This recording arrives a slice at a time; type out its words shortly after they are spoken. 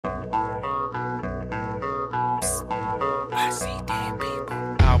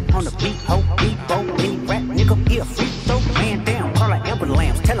beat, ho, beat, bo, any rap nigga, he a freak, throw, man down, call an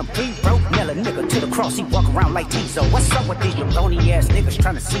ambulance, tell him please, bro, nail a nigga to the cross, he walk around like Tizo. What's up with these jabroni ass niggas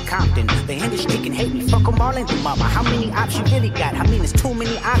trying to see Compton? The industry can hate me, fuck them all in the mama. How many options you really got? I mean, there's too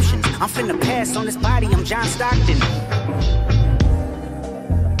many options. I'm finna pass on this body, I'm John Stockton.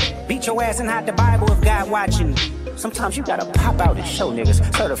 Beat your ass and hide the Bible if God watching. Sometimes you gotta pop out and show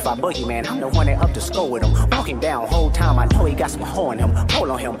niggas. Certified boogeyman, I'm the one that up to score with him. Walking down whole time, I know he got some hoe on him. Pull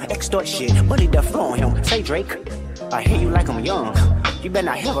on him, extort shit, money to flow on him. Say Drake, I hear you like I'm young. You better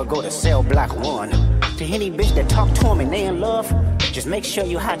not ever go to cell block 1. To any bitch that talk to him and they in love, just make sure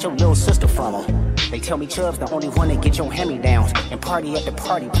you hide your little sister from him. They tell me Chubb's the only one that get your hand-me-downs. And party at the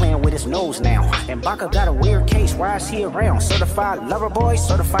party playing with his nose now. And Baca got a weird case, why is he around? Certified lover boy,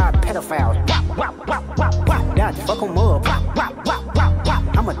 certified pedophile. Wop, wop, wop, wop, wop. God, fuck him up. Wop, wop, wop, wop,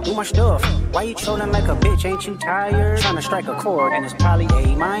 wop. I'ma do my stuff. Why you trolling like a bitch, ain't you tired? Trying to strike a chord and it's probably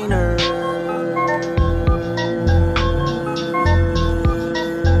A minor.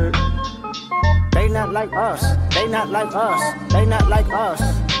 They not like us, they not like us, they not like us.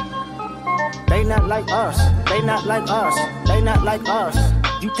 They not like us, they not like us, they not like us.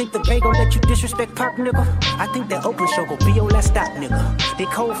 You think the Bay gon' let you disrespect Pop, nigga? I think that Oakland show gon' be your last stop, nigga. They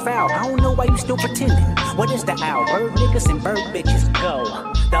cold foul, I don't know why you still pretending. What is the owl? Bird niggas and bird bitches, go.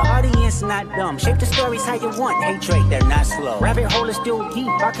 The audience not dumb, shape the stories how you want. Hey Drake, they're not slow. Rabbit hole is still deep,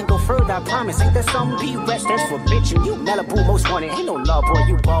 I can go further, I promise. Ain't that something? P-Rest, that's for bitchin'. You Malibu most wanted, ain't no love boy,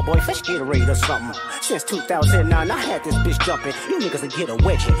 you ball boy. Fish Gatorade or something. Since 2009, I had this bitch jumping. You niggas will get a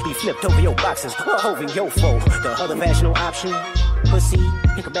wedgie, be flipped over your boxes, or over your foe. The other vaginal option, pussy,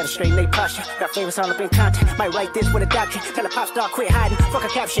 nigga better straighten they posture. Got favorites all up in content, might write this with a doctrine. Tell a pop star quit hiding, fuck a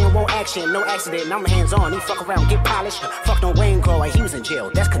caption, won't action. No accident, I'm hands on, he fuck around, get polished. Fucked on Wayne Glow, he was in jail,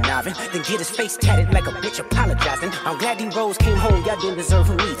 that's conniving. Then get his face tatted like a bitch apologizing. I'm glad D-Rose came home, y'all didn't deserve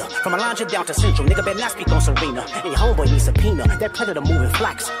him either. From Alondra down to Central, nigga better not speak on Serena. And your homeboy needs subpoena, that predator moving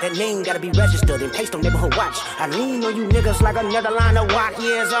flocks. That name gotta be registered and placed on neighborhood watch. I lean on you niggas like another line of walk.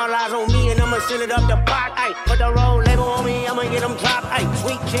 Yeah, it's all eyes on me and I'ma send it up the pot. Ay, put the roll label on me, I'ma get them dropped. Ay,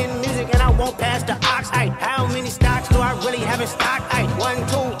 sweet chin music and I won't pass the ox. Ay, how many stocks do I really have in stock? Ay,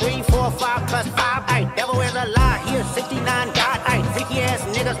 1, 2, 3, 4, 5 plus 5. Ay, devil is a lie, here 69 God. Ay, freaky ass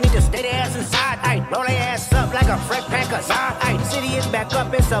niggas need to stay their ass inside. Ay, roll their ass up like a fresh pack of Zod. Ay, city is back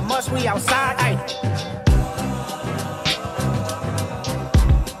up, it's a must, we outside. Ay.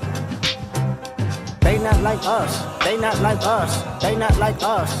 They not like us, they not like us, they not like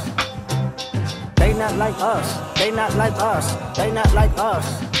us. They not like us, they not like us, they not like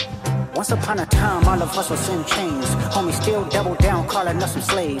us. Once upon a time, all of us was in chains. Homie still double down, calling us some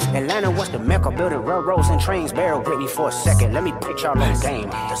slaves. Atlanta was the mecca, building railroads and trains. Barrel with me for a second, let me pitch y'all on the game.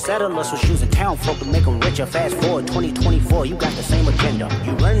 The settlers was using town folk to make them richer. Fast forward 2024, you got the same agenda.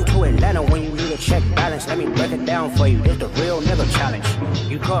 You run to Atlanta when you need a check balance. Let me break it down for you, this the real nigga challenge.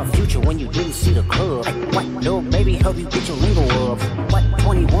 You caught Future when you didn't see the club. What, little baby, help you get your lingo up. What,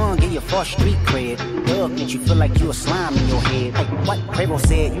 21, get your first street cred. Love, did you feel like you a slime in your head? What, Quavo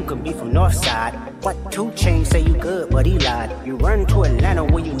said you could be from Northside. What, 2 Chainz say you good, but he lied. You run to Atlanta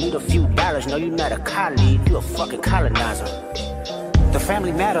when you need a few dollars. No, you not a colleague, you a fucking colonizer. The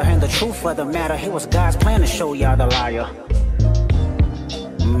family matter and the truth of the matter. It was God's plan to show y'all the liar.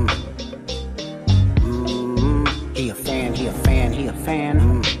 He a fan, he a fan, he a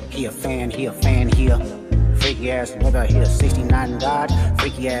fan. He a fan, he a fan, he a freaky ass nigga, he a 69 God.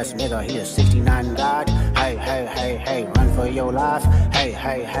 Freaky ass nigga, he a 69 God. Hey, hey, hey, hey, run for your life. Hey,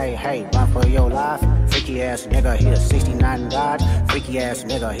 hey, hey, hey, run for your life. Freaky ass nigga, he a 69 God. Freaky ass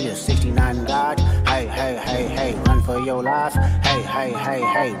nigga, he a 69 God. Hey, hey, hey, hey, run for your life. Hey, hey, hey,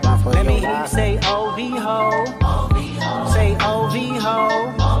 hey, run for your life. Let me hear you say OV ho. Say OV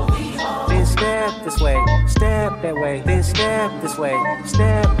ho. Then step this way, step that way. Then step this way,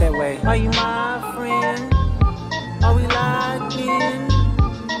 step that way. Are you my friend? Are we locked in?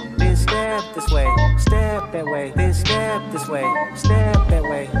 Then step this way, step that way. Then step this way, step